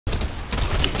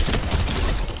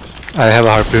I have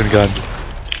a harpoon gun.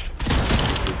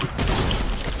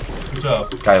 Good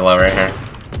job. Guy low right here.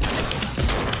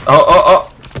 Oh!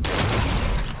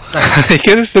 He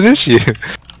couldn't finish you.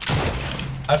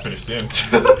 I finished him.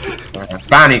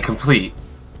 Bounty complete.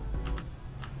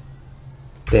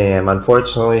 Damn,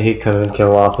 unfortunately he couldn't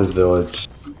kill off his village.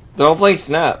 They're all playing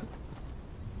Snap.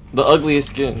 The ugliest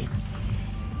skin.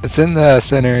 It's in the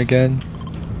center again.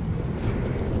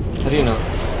 How do you know?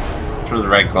 That's where the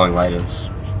red glowing light is.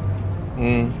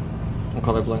 I'm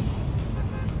colorblind.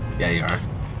 Yeah, you are.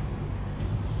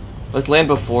 Let's land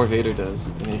before Vader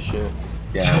does. Give me shit.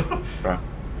 Yeah, bro.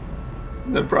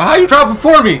 Bro, how you drop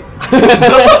before me?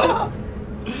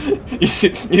 You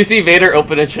see Vader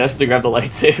open a chest to grab the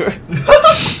lightsaber.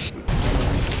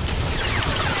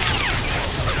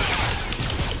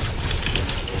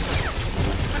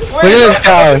 Look at this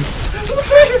guy.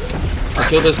 I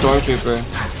killed a stormtrooper.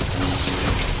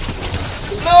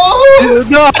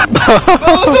 No!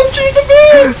 Don't keep the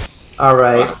bear!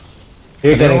 Alright.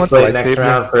 You're getting want slayed the next lightsaber?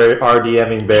 round for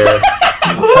RDMing bear.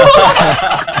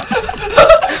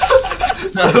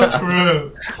 So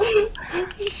true.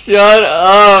 Shut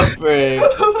up, Frank.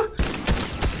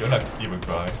 You're not even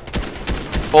crying.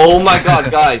 Oh my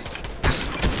god, guys.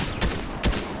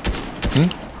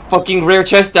 Fucking rare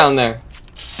chest down there.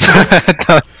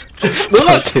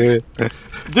 Don't do it.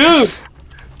 Dude!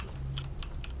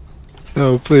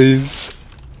 No, please.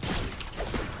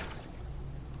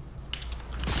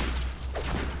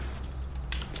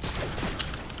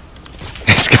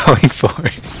 It's going for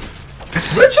it.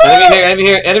 Richard!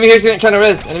 Enemy here's trying to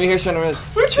res. Enemy here's trying to res.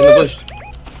 In the bush.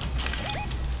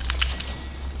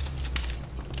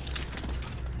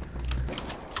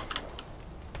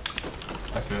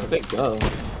 I see it. Big go.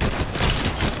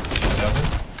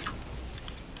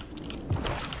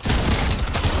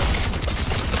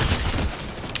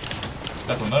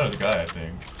 That's another guy, I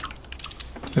think.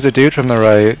 There's a dude from the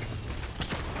right.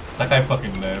 That guy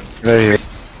fucking lived. Right here.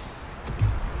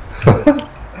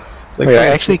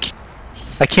 Wait,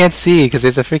 I can't see because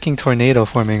there's a freaking tornado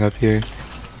forming up here.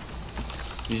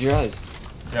 Use your eyes.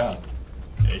 Yeah.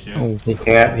 Asian. Oh. He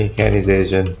can't, he's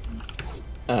Asian.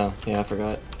 Oh, yeah, I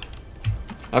forgot.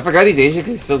 I forgot he's Asian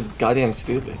because he's so goddamn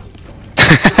stupid.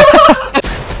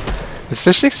 Is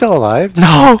Fish Stick still alive?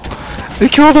 No! They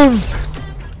killed him!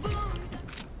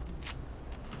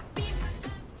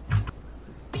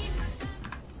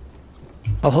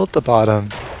 I'll hold the bottom.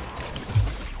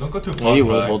 Don't go too Yeah, far, you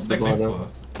will guys. hold the Stick next to bottom.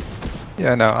 us.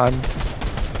 Yeah, no, I'm...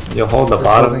 You'll hold the Just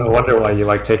bottom? holding- I wonder why you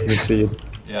like taking the seed.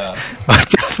 Yeah. What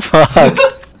the fuck?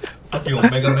 Fucking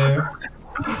Omega Man.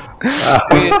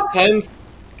 Wait, it's 10.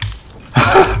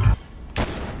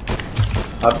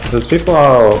 There's people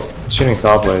out shooting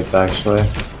saw blades, actually.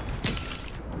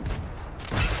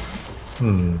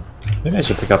 Maybe I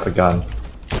should pick up a gun.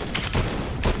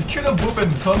 You killed a wolf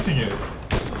and taunting it.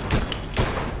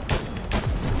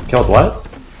 Killed what?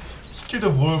 He killed the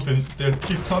wolves and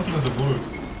he's taunting on the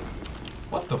wolves.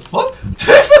 What the fuck?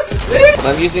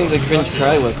 I'm using the cringe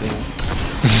cry weapon.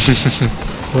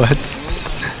 What?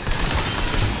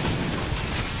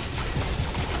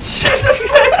 Jesus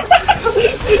Christ!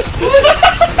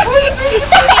 Why are you doing this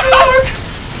so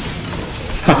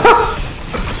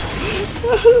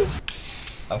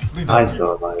I'm free now. I'm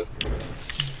still alive.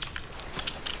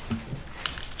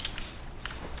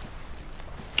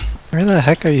 Where the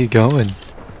heck are you going?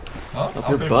 Huh? Up I'll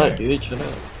your say butt, okay. dude. Shut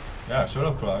up. Yeah, shut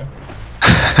up, cry.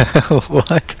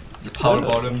 What? You power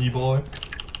bottom e-boy.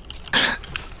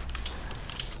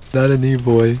 Not a new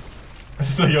boy.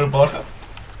 So you're a bottom?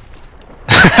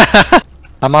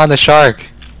 I'm on the shark.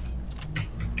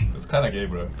 It's kinda gay,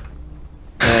 bro.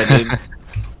 Yeah, dude.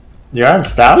 You're on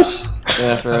Stoush?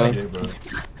 Yeah, It's for kinda real. gay, bro.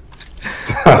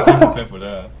 50% for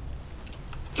that.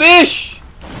 Fish!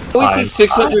 Always I'm see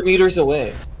 600 meters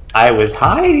away. I was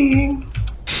hiding!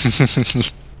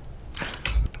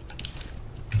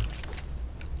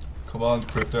 Come on,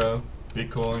 crypto,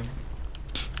 Bitcoin.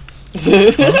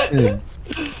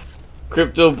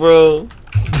 Crypto bro.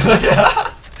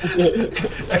 I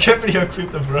can't believe you're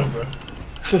crypto, bro.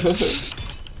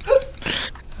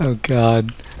 Oh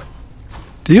god.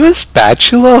 Do you have a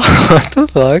spatula? What the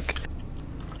fuck?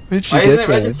 Where'd you Why get isn't it that?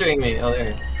 registering me? Oh,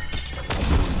 there.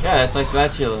 Yeah, it's my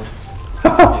spatula.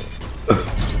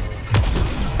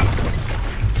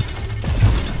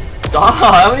 Stop!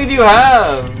 How many do you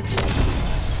have?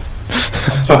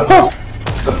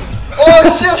 Oh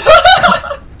shit!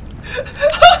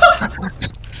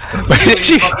 Where did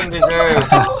you fucking deserve?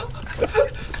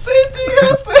 Same thing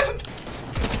happened!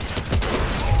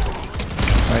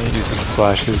 I need to do some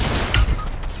splashes.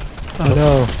 Oh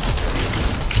no.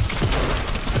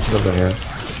 Over here.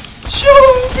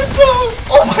 Shoot! flip zone!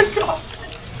 Oh my god!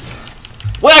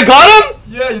 Wait, I got him?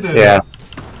 Yeah, you did. Yeah.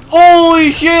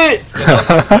 Holy shit!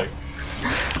 That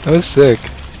was sick.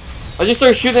 I just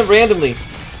started shooting him randomly.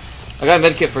 I got a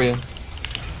medkit for you.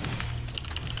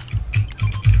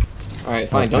 Alright,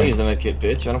 fine, don't use the medkit,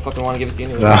 bitch. I don't fucking want to give it to you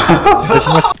anyway.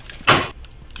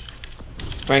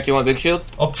 Frank, you want a big shield?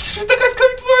 Oh, that guy's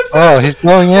coming towards us! Oh, he's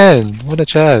going in. What a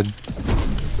chad.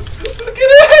 Look at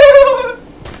it!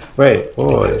 Wait,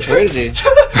 boy. Crazy. I'm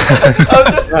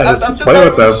just, Yeah, I'm just just play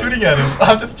with not them. shooting at him.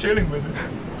 I'm just chilling with him.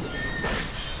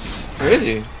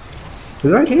 Crazy.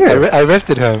 He's right here. I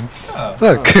rifted him. Yeah.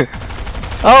 Look.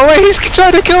 Oh wait, he's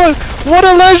trying to kill him. What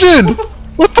a legend!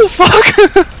 What the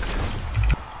fuck?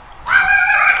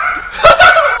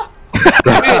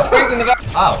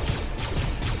 Ow.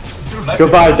 Dude, nice.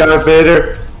 Goodbye, Darth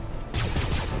Vader.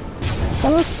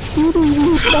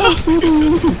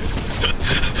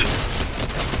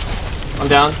 I'm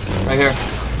down. Right here.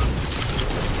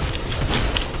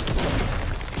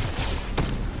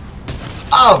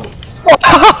 Ow!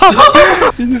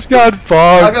 He just got I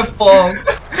bombed. got bombed.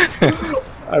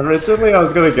 Originally, I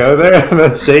was gonna go there and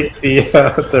then shake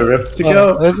the rip to Oh,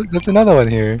 go. there's another one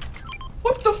here.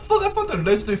 What the fuck? I found the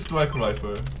legendary strike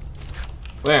rifle.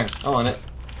 Where? I want it.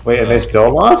 Wait, and they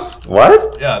still lost?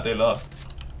 What? Yeah, they lost.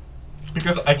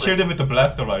 Because I killed him with the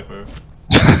blaster rifle.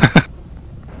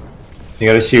 You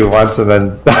gotta shoot once and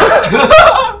then.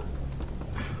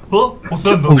 Oh, what's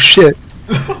that? Oh shit.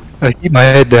 I keep my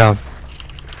head down.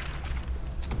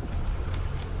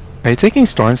 Are you taking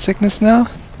storm sickness now?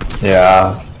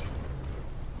 Yeah.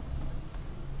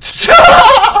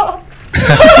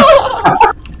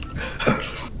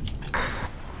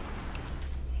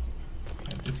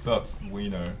 This sucks,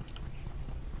 wiener.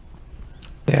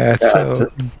 Yeah, it's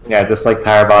Yeah, so... just like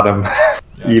Power Bottom.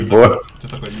 Yeah, You just boy. Like,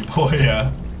 just like a you boy, yeah.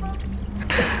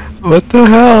 What the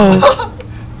hell?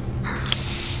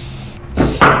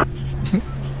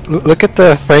 Look at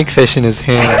the Frank fish in his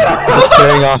hand. He's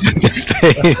staring off into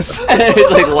space.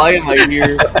 It's like lying in my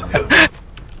ear.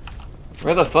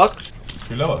 Where the fuck?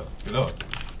 Below us, below us.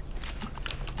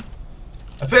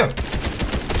 I see him!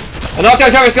 I knocked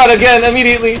out Travis Scott again,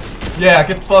 immediately! Yeah,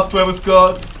 get fucked, Travis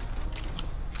Scott!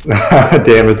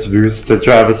 Damage boost to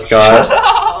Travis Scott.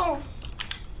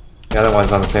 The other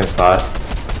one's on the same spot.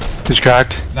 He's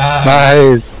cracked. Nice.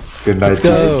 Nice. Good night. Let's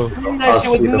go. That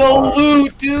shit with no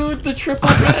loot, dude! The triple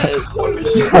red! Holy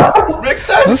shit! Rex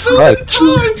died That's so many much.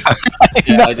 times!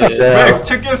 Yeah, I did. Rex,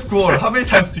 check your score. How many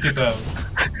times did you get down?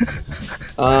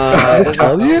 Doesn't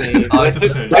Tell tell you? me. Oh, I it took,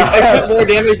 doesn't tell you. I took more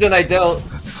damage than I dealt.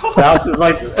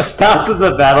 Stas was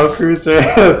the battle cruiser.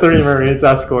 3 Marines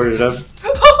escorted him.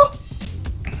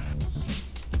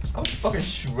 I'm fucking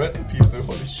shredding people,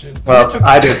 holy shit. Well, You took-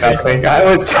 I did nothing.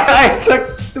 I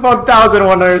took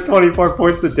 1,124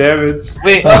 points of damage.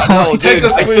 Wait, no, Take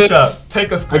dude. a screenshot.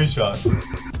 Take a screenshot.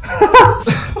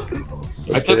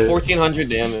 I took 1,400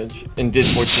 damage and did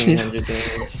 1,400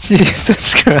 damage.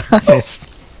 Jesus Christ.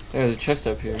 There's a chest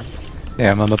up here.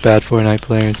 Damn, I'm a bad Fortnite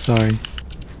player, sorry.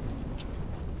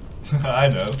 I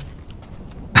know.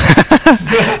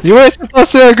 You weren't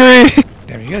supposed to agree!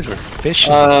 Damn, you guys were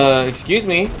fishing. Excuse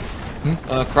me. Hmm?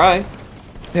 Cry.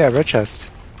 Yeah, red chest.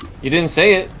 You didn't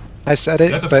say it. I said You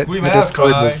it, have to but scream my out,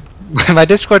 Discord Cry. was... my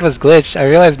Discord was glitched. I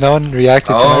realized no one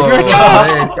reacted to my Oh, red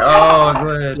chest! glitch. Oh,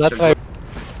 glitch. That's why...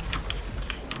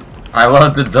 I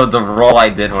love the roll I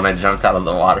did when I jumped out of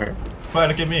the water. Fine,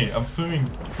 look at me. I'm swimming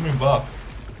box.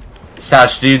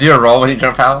 Sash, do you do a roll when you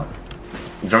jump out?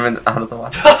 Jump out of the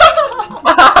water.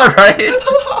 Right?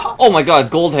 Oh my god,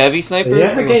 gold heavy sniper? Did you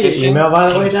ever get your email by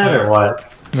the way, Dad, or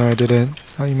what? No, I didn't.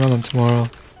 I'll email them tomorrow.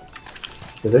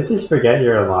 Did they just forget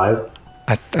you're alive?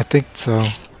 I think so.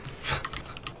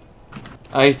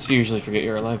 I usually forget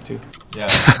you're alive too. Yeah,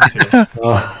 me too.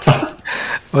 Oh.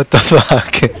 What the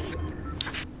fuck?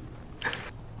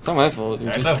 It's not my fault, dude.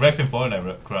 Yeah, it's like Rex in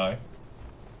Fortnite, Cry.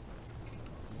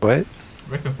 What?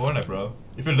 Rex in Fortnite, bro.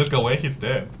 If you look away, he's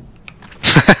dead.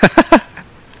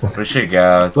 We should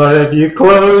go. But if you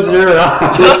close your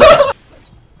eyes...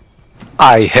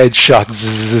 I headshot.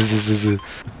 Zzz.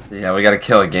 Yeah, we gotta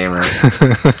kill a gamer.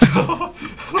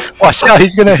 Watch out,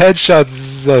 he's gonna headshot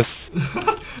us.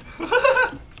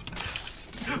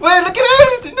 Wait, look at him!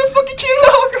 He's in the fucking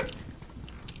keylock!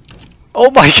 Oh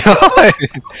my god!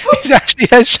 He's actually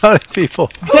headshotting people.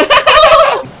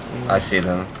 I see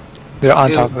them. They're on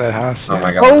Dude. top of that house. Oh yeah.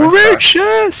 my god, Oh, my red God.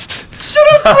 chest!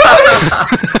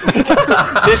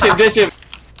 Dish him.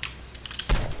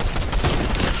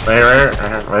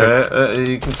 Wait,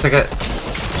 you can check it.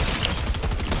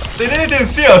 They didn't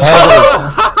see us!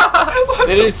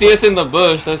 They didn't see us in the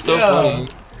bush, that's so Yeah. funny.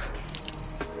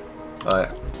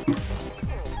 Alright.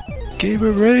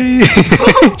 Gamer Ray.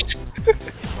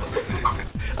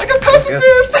 I got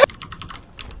pacifist!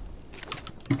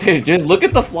 Dude, just look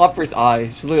at the flopper's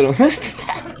eyes. Just look at him.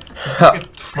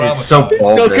 It's so He's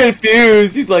bold. so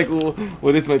confused. He's like, well,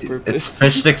 what is my purpose? It's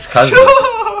Fishstick's cousin.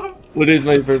 What is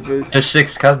my purpose?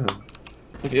 Fishstick's cousin.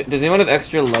 Does anyone have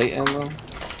extra light ammo?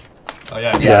 Oh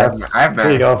yeah, Yes. I have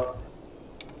There you go.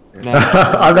 No.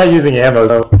 I'm not using ammo,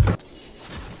 so.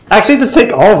 Actually, just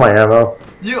take all my ammo.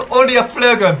 You only have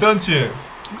flare gun, don't you?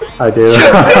 I do.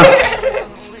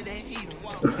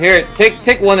 Here,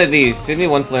 take one of these. Send me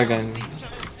one flare gun.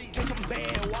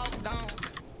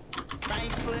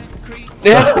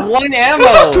 It has one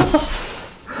ammo!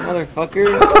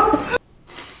 Motherfucker.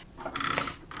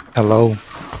 Hello.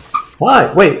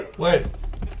 Why? Wait. Wait,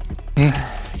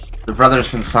 The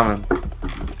brother's been summoned.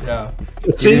 yeah.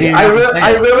 See, You I have to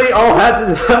say it. really all had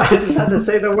to. I just had to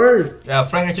say the word. Yeah,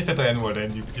 Frank actually said the N-word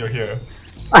and you're here.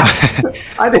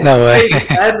 I didn't No say way.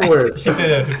 the N word. He said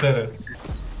it, he said it.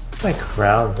 My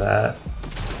crown that.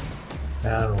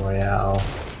 Crown Royale.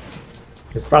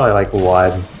 It's probably like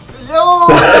one. Yo!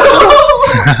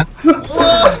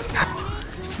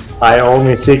 I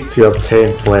only seek to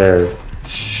obtain flair.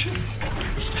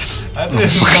 I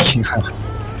didn't know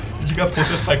you got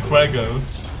possessed by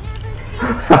Kragos.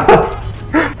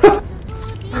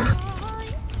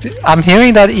 I'm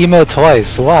hearing that email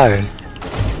twice. Why?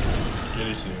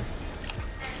 Scary shit.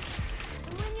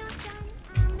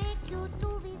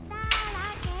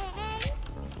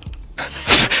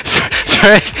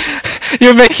 Frank,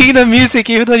 you're making the music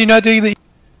even though you're not doing the.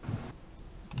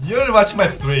 You're watching my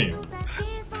stream. You're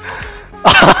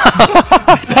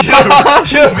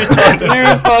retarded. You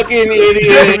fucking You're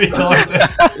idiot. retarded.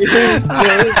 You're so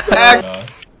Act-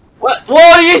 What?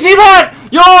 Whoa, did you see that?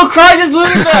 Yo, Cry just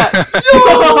looted that!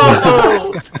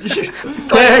 Yo!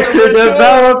 Character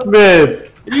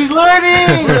development! He's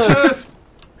learning! Just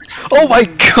Oh my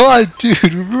god,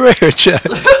 dude, rare chat.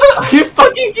 Are you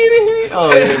fucking kidding me?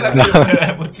 Oh, yeah. no.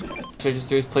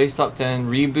 Registers, place top 10,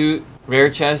 reboot, rare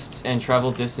chests, and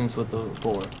travel distance with the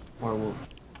boar. Or wolf.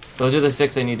 Those are the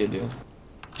 6 I need to do.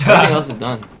 Everything else is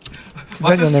done.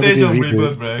 What's the You'll never stage do of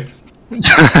reboot. reboot, Rex? I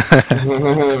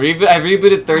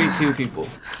rebooted 32 people.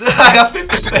 I got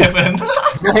 57.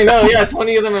 I know, yeah,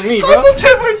 20 of them are me, How bro. about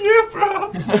them are you,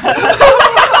 bro?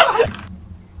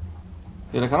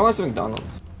 Dude, I kinda want some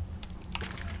McDonald's.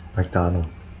 McDonald.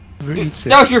 Who eats it?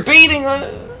 Josh, you're baiting!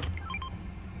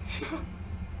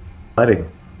 Fighting.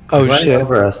 Oh Right shit.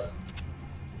 over us.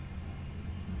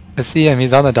 I see him,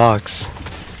 he's on the docks.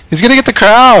 He's gonna get the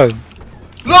crown!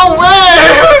 No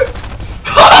way!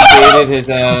 He baited his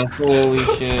ass. Holy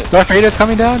shit. Darth Vader's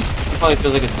coming down? Probably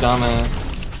feels like a dumbass.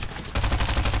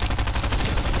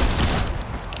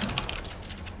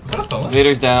 Is that a solo?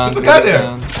 Vader's down. There's a guy Vader's there.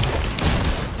 down.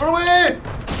 Run away!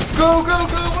 Go, go,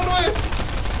 go, run away!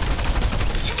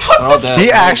 They're all dead. He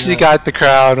They're all actually dead. got the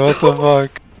crown, what the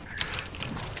fuck?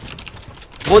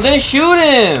 Well, then shoot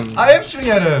him! I am shooting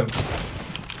at him!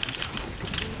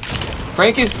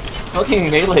 Frank is fucking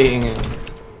meleeing him.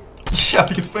 Yeah,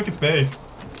 because Frank is base.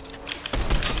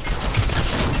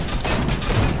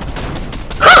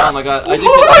 Oh my god, I just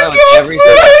Oh did my that with god,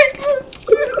 everything.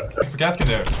 Frank! There's a gas can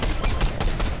there.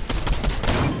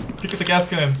 Pick up the gas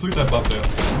can and suicide bomb there.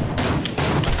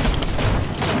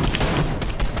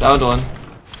 Downed one.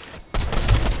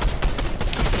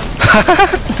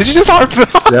 Did you just harpoon?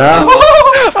 Yeah.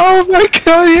 Oh my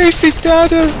god, he actually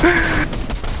downed him!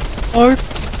 Harp.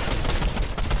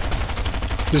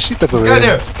 Just shoot the This guy balloon.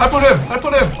 there!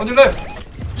 Harpoon him, on your left!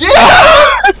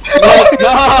 Yeah!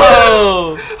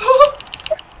 No!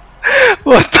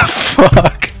 What the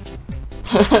fuck?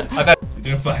 You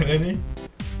didn't find any?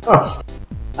 Oh,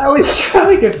 I was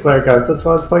trying to get flare guns, that's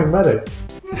why I was playing medic.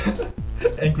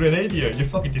 And Grenadier, you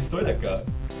fucking destroyed that guy.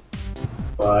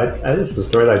 Well, I just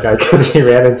destroyed that guy because he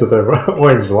ran into the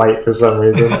orange light for some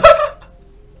reason.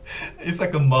 It's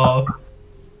like a moth.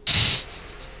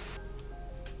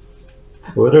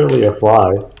 Literally a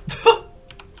fly.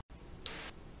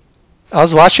 I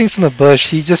was watching from the bush,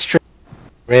 he just straight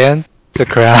ran the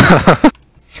crown.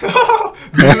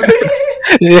 Really?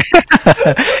 Yeah,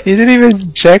 he didn't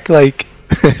even check like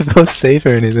if it was safe or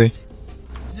anything.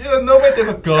 Yeah, no way there's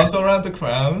a guns around the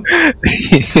crown.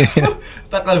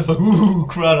 That guy was like, ooh,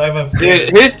 crown, I must Dude,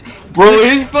 his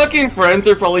fucking friends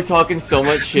are probably talking so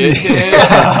much shit to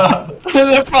him.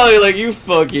 They're probably like, you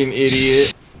fucking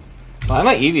idiot. Why am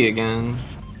I Eevee again?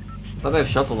 I thought I had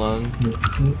Shuffle on.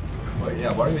 Well,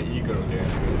 yeah, why are the eagle there?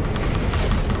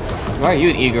 Why are you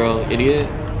an E-girl, idiot?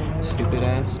 Stupid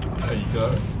ass. There you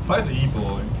go. Fly's an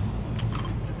e-boy.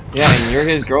 Yeah, and you're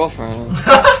his girlfriend.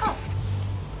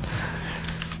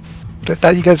 But I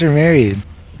thought you guys were married.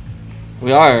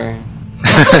 We are.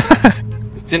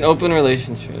 It's an open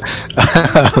relationship.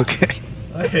 Okay.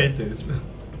 I hate this.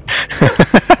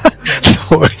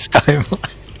 The worst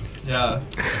timeline. Yeah.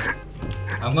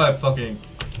 I'm gonna fucking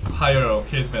hire a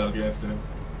hitman against him.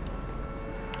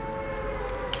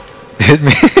 Hit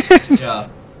me. Yeah.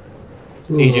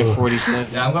 Agent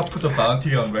 47. Yeah, I'm gonna put a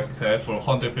bounty on Rex's head for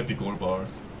 150 gold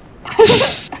bars.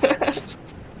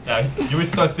 Yeah, you will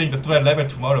start seeing the threat level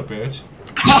tomorrow, bitch.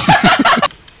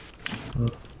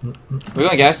 We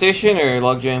going gas station or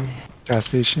log jam? Gas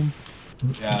station.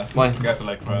 Yeah, Why? you guys are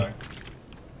like crying.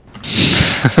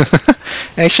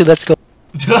 Actually, let's go.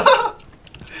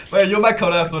 Wait, you might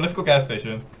call us, so let's go gas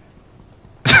station.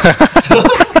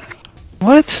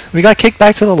 What? We got kicked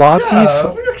back to the lobby?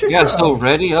 Yeah, we got kicked Yeah, out. so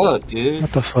ready up, dude.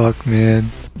 What the fuck, man?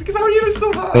 Because our unit is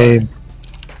so high. Babe.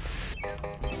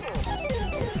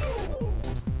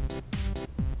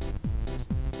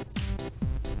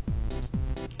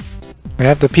 We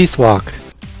have the peace walk.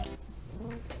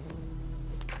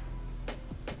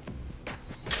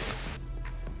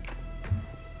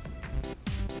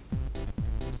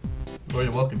 Where are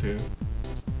you walking to?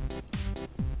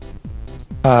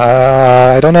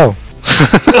 I don't know.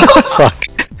 Fuck.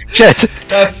 Shit.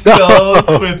 That's so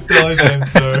crypto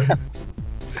answer.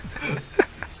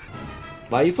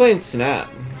 Why are you playing Snap?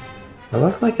 I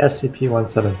look like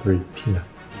SCP-173 Peanut.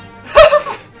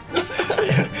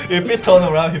 If he turn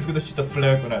around, he's gonna shoot a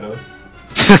flare gun at us.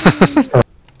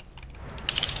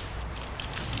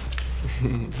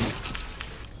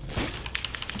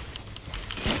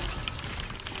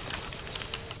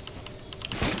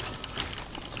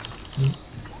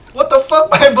 What the fuck?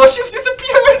 My mushrooms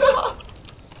disappeared!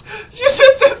 You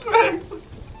did this, Max!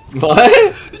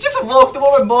 What? You just walked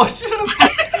over my mushrooms!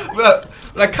 Well,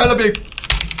 like kind of big.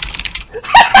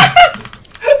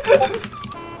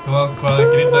 Come on,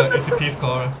 get in the SCP's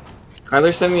car.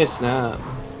 Kyler sent me a snap.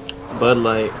 Bud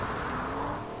Light.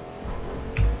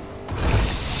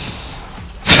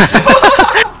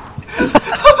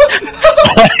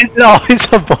 Why is it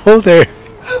always a boulder?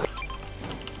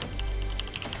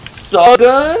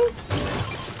 Sawgun?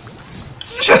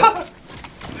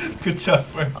 Good job,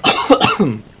 friend.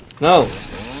 No.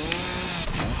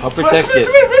 I'll protect it.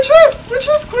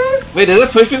 Richards, quick! Wait, does it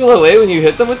push people away when you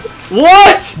hit them with?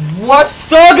 What? What?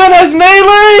 Sawgun has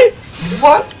melee?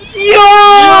 What?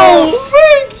 Yo!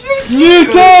 Friend,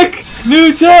 New tech!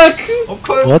 New tech! Of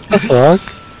course. What the fuck?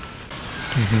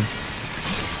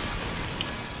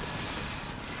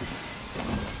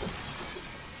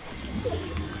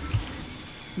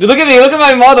 Dude, look at me, look at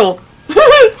my model!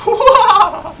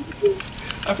 Wow!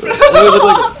 What do I look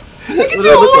like? Look What at do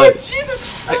I look your like?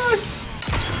 Jesus Christ!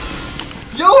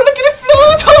 Yo, look at it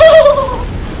float!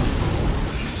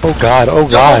 Oh god, oh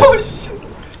god. Oh, shit.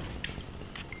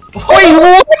 Wait,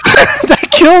 what? That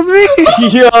killed me?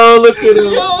 Yo, look at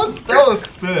him! Yo, that was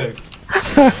sick.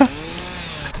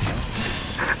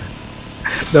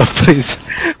 No, please.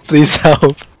 Please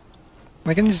help.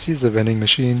 I can just use the vending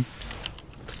machine.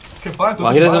 Okay, fine,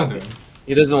 Wow,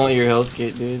 he doesn't want your health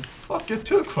kit, dude. Fuck you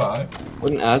too, cry.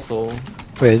 What an asshole.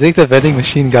 Wait, I think the vending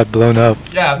machine got blown up.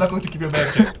 Yeah, I'm not going to give you a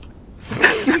med kit.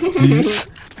 Please.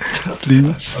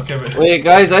 Please. Okay, wait. Wait,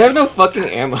 guys, I have no fucking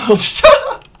ammo. I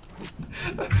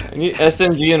need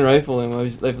SMG and rifle ammo.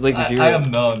 Like zero. I am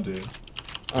none, dude.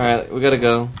 Alright, we gotta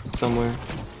go somewhere.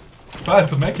 Fine,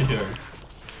 so make it here.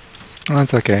 Oh,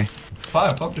 that's okay.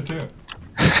 Fine, fuck you too.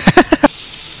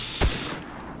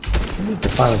 I need to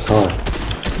find a car.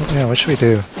 Yeah, what should we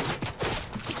do?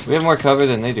 We have more cover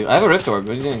than they do. I have a rift orb.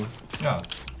 What are you doing? Yeah.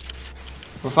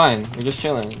 We're fine. We're just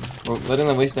chilling. We're letting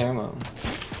them waste their ammo.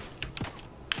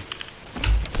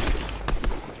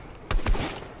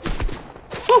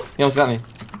 Woo! He almost got me.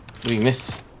 What did he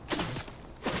miss?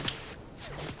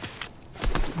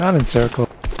 Not in circle.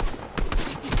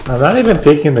 I'm not even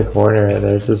picking the corner,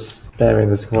 they're just spamming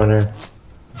this corner.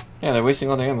 Yeah, they're wasting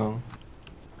all their ammo.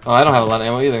 Oh, I don't have a lot of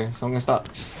ammo either, so I'm gonna stop.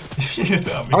 You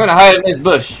tell me. I'm gonna hide in this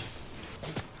bush.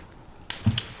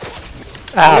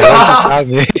 Ah,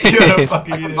 You're a that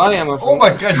fucking idiot. My ammo Oh from- my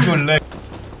god, your leg.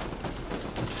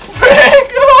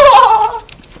 Frank! Ah!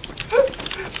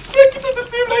 Frank is in the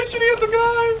same line shooting at the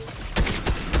guy.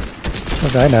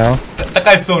 got me. Okay, now. That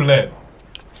guy's so lit.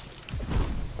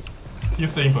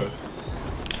 Use the impulse.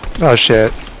 Oh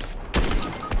shit.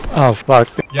 Oh fuck.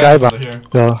 The Yeah, guy he's over behind. here.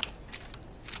 No.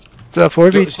 It's a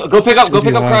 4v. Go pick up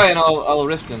 2v1. Cry and I'll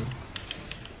rift him.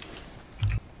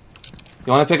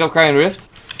 You wanna pick up Cry and rift?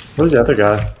 Who's the other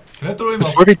guy? Can I throw him It's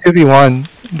off? 4v2v1.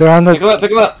 They're on Pick him the. up,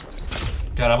 pick him up!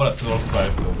 God, I'm gonna throw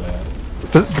Christ so bad.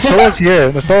 The solo's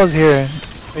here. The solo's here.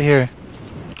 Right here.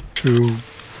 True.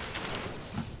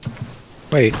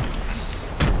 Wait.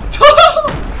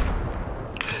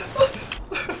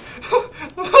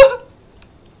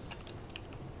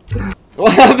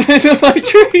 What happened to my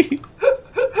tree?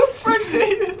 Frank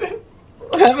dated it.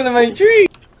 What happened to my tree?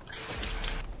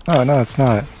 Oh no, it's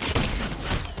not.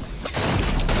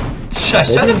 Shut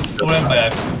his friend by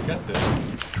accident. Get there.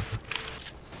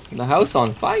 The house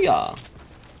on fire.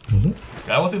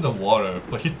 Guy was in the water,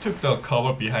 but he took the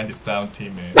cover behind his down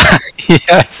teammate.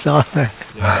 Yeah, I saw that.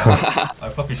 Yeah, I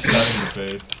fucking shot him in the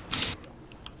face.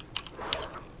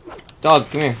 Dog,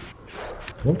 come here.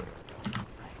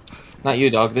 Not you,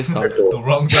 dog. This dog. The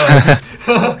wrong dog.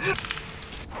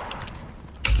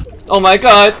 Oh my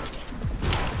god.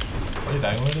 Are you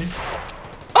dying already?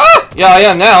 Ah! Yeah, I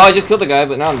am now. I just killed the guy,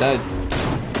 but now I'm dead.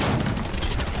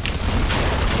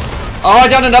 Oh, I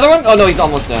downed another one? Oh no, he's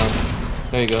almost down.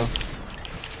 There you go.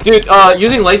 Dude,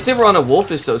 using lightsaber on a wolf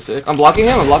is so sick. I'm blocking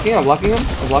him, I'm blocking him, I'm blocking him,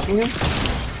 I'm blocking him.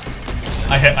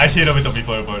 I hit him with the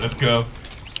before, but let's go.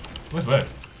 Where's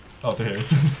Rex? Oh, there he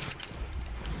is.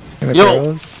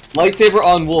 Yo, lightsaber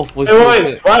on wolf was so Wait,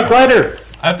 sick. Black Rider!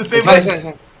 I have to save It's Rex. fine, it's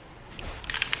fine.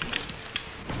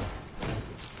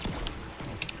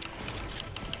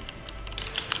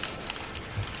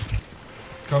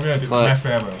 Come here, dude. What? Max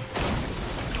ammo.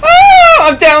 Ah,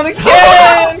 I'm down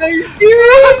again! Are you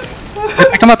serious?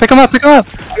 Pick him up, pick him up, pick him up!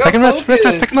 got Pick him up, focused.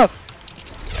 pick him up!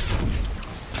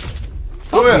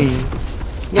 Come here.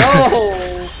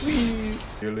 No, please.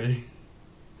 Really?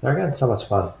 They're getting so much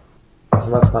fun. It's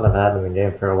the most fun I've had in the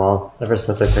game for a while, ever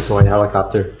since I took away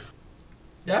helicopter.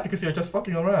 Yeah, because you're just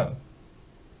fucking around.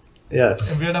 And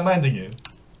Yes. we're not minding you.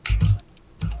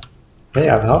 Hey,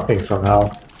 I'm helping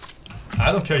somehow.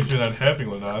 I don't care if you're not helping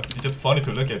or not. It's just funny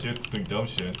to look at you doing dumb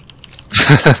shit.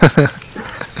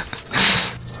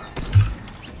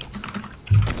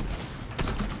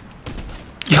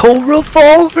 Yo,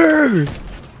 revolver!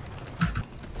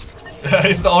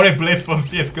 It's the orange blaze from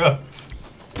CSGO.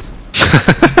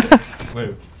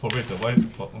 Wait, for real though, why is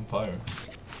it on fire?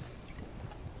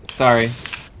 Sorry.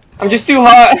 I'm just too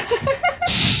hot.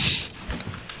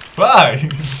 Why?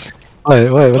 Wait,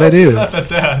 what'd I do? Laugh at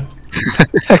that.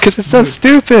 Because it's so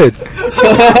stupid!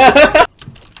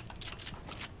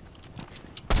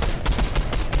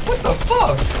 What the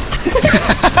fuck?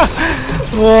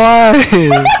 Why?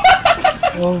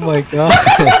 Oh my god.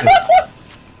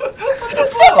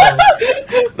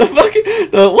 The fucking,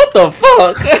 what the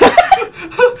fuck?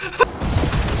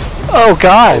 Oh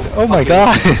god! Oh my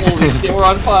god! Holy shit, we're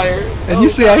on fire. And you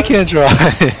say I can't drive!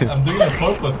 I'm doing a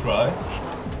purpose cry.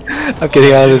 I'm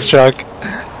getting out of this truck.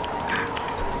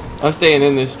 I'm staying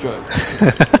in this truck.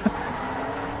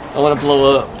 I want to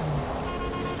blow up.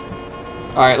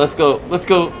 Alright, let's go. Let's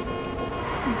go.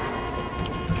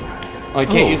 Oh, I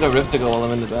can't use a rift to go while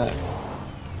I'm in the back.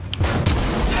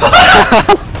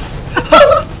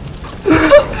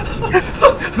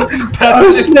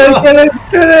 Oh shit, get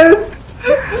it!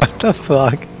 What the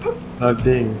fuck? I'm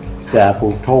being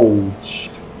sapple cold.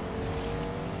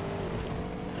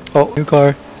 Oh, new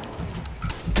car.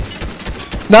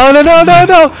 No, no, no, no,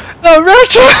 no! No,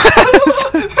 Rachel!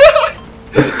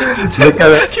 Look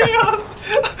at it. Chaos!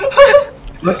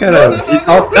 Look at him. He's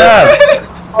all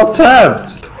tapped. All tapped.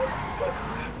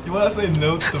 You wanna say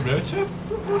no to the real chest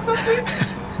or something?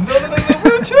 No,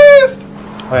 real chest!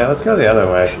 Wait, let's go the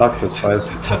other way. Fuck this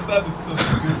place. That sounded so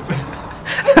stupid.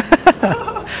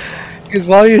 Because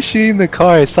while you're shooting the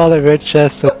car, I saw the red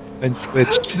chest and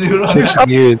switched. Dude, Switched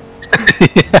gears.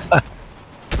 Yeah.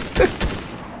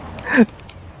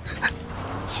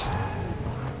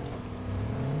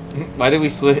 Why did we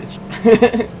switch?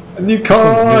 A new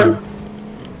car!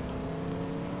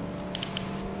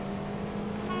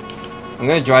 I'm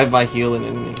gonna drive by heal an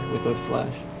enemy with a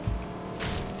flash.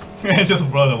 And just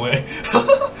run away.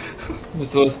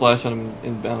 Just throw a splash on him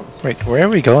and bounce. Wait, where are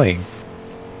we going?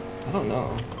 I don't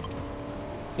know.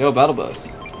 Yo, battle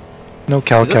bus. No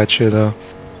cow catcher though.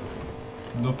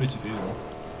 No bitches either.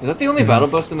 Is that the only battle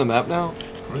bus in the map now?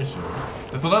 Pretty sure.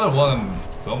 There's another one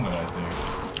somewhere, I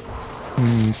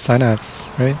think. Synapse,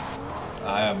 right?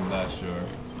 I am not sure.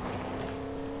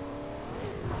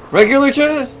 Regular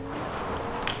chest!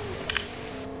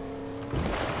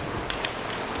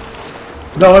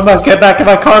 No one must get back in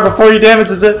my car before he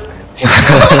damages it!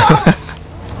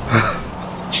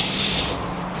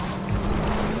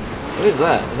 What is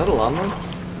that? Is that a llama?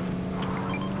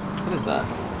 What is that?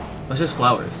 That's just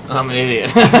flowers. I'm an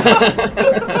idiot. Yeah,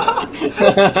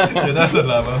 that's a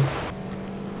lava.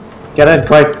 Get in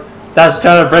quick! That's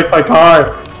trying to break my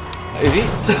car! Is he?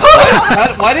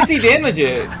 Why does he damage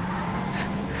it?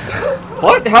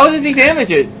 What? How does he damage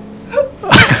it?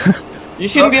 You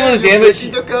shouldn't be able to damage.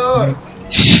 The car.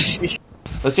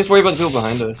 Let's just worry about the people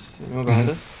behind us. Anyone behind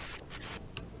us?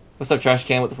 What's up, trash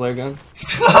can with the flare gun?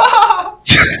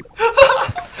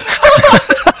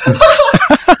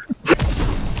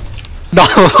 No,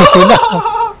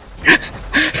 no.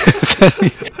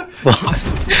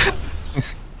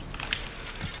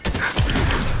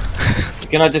 You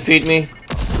cannot defeat me.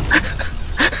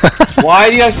 Why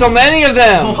do you have so many of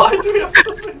them? Why do we have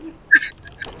so many?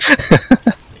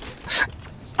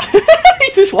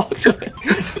 He just walks away,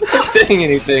 not saying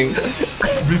anything.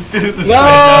 Refuses No, to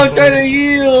I'm trying to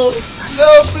heal.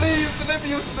 No, please, let me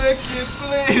smack it,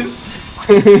 please.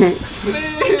 Please.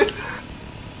 Please.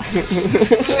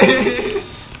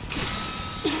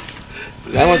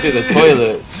 I went through the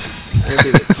toilet.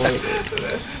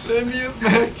 Let me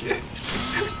smack it.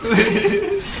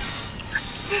 Please.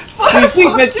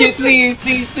 Please, medkit, please,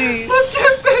 please, please. I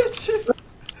can't fetch it.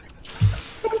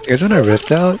 You guys want to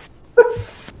rift out?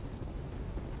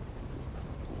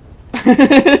 Look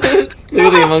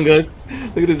at the Among Us.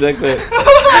 Look at the Zekbet.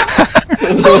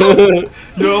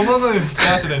 Your Among Us is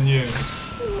faster than you.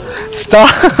 Stop!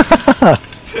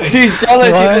 He's jealous.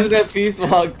 He What? doesn't have Peace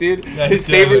Walk, dude. Yeah, His he's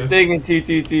favorite jealous. thing in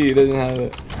TTT. He doesn't have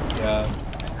it. Yeah.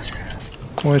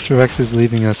 Moist Rex is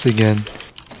leaving us again.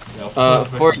 Yeah,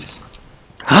 Of course.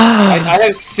 I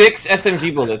have 6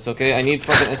 SMG bullets, okay? I need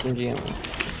fucking SMG ammo.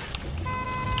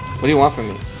 What do you want from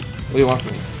me? What do you want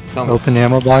from me? Tell me. Open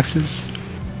ammo boxes.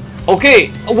 Okay,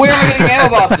 where am I getting ammo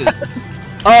boxes?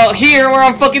 Here where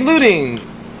I'm fucking looting.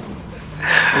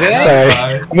 Okay? Sorry,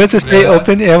 Right. I meant to say Yes.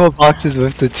 open ammo boxes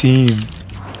with the team.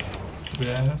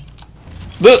 Yes.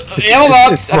 Look, ammo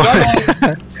box. It's I got one.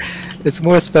 more, it's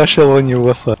more special when you're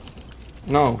with us.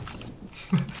 No.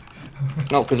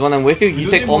 No, because when I'm with you, you You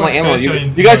take need all more my ammo. special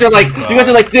in You guys are your like, team, you guys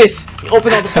are like this. You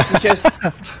open all the fucking chests.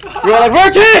 You're all like,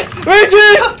 rare chest, rare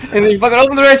chest, and then you fucking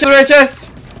open the rare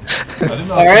chest. I didn't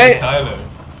know Alright. Tyler.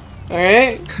 All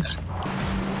right.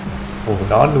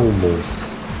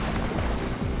 Anonymous.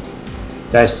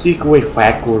 The secret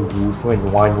factor group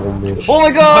and one woman. Oh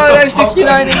my god, I have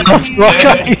 69 HP.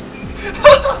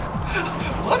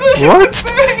 What are you What?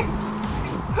 saying?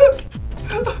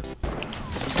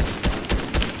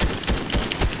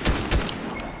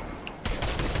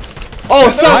 Oh,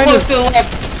 so close to the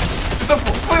left. It's a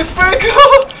police break.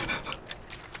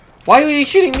 Why are you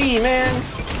shooting me, man?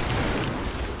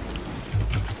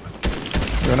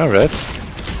 You're not red.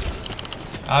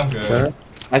 I'm good.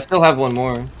 I still have one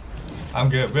more. I'm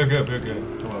good. We're good. We're good.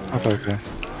 Come on. Okay, okay.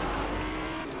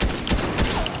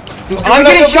 Dude, I'm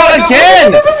getting shot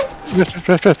again! Rift,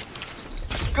 rift,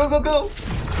 rift. Go, go, go.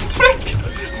 Frank.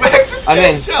 Max is I'm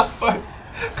getting in. shot first.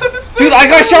 Cause it's so Dude, I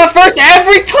got shot first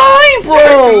every time,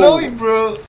 bro! glowing, bro.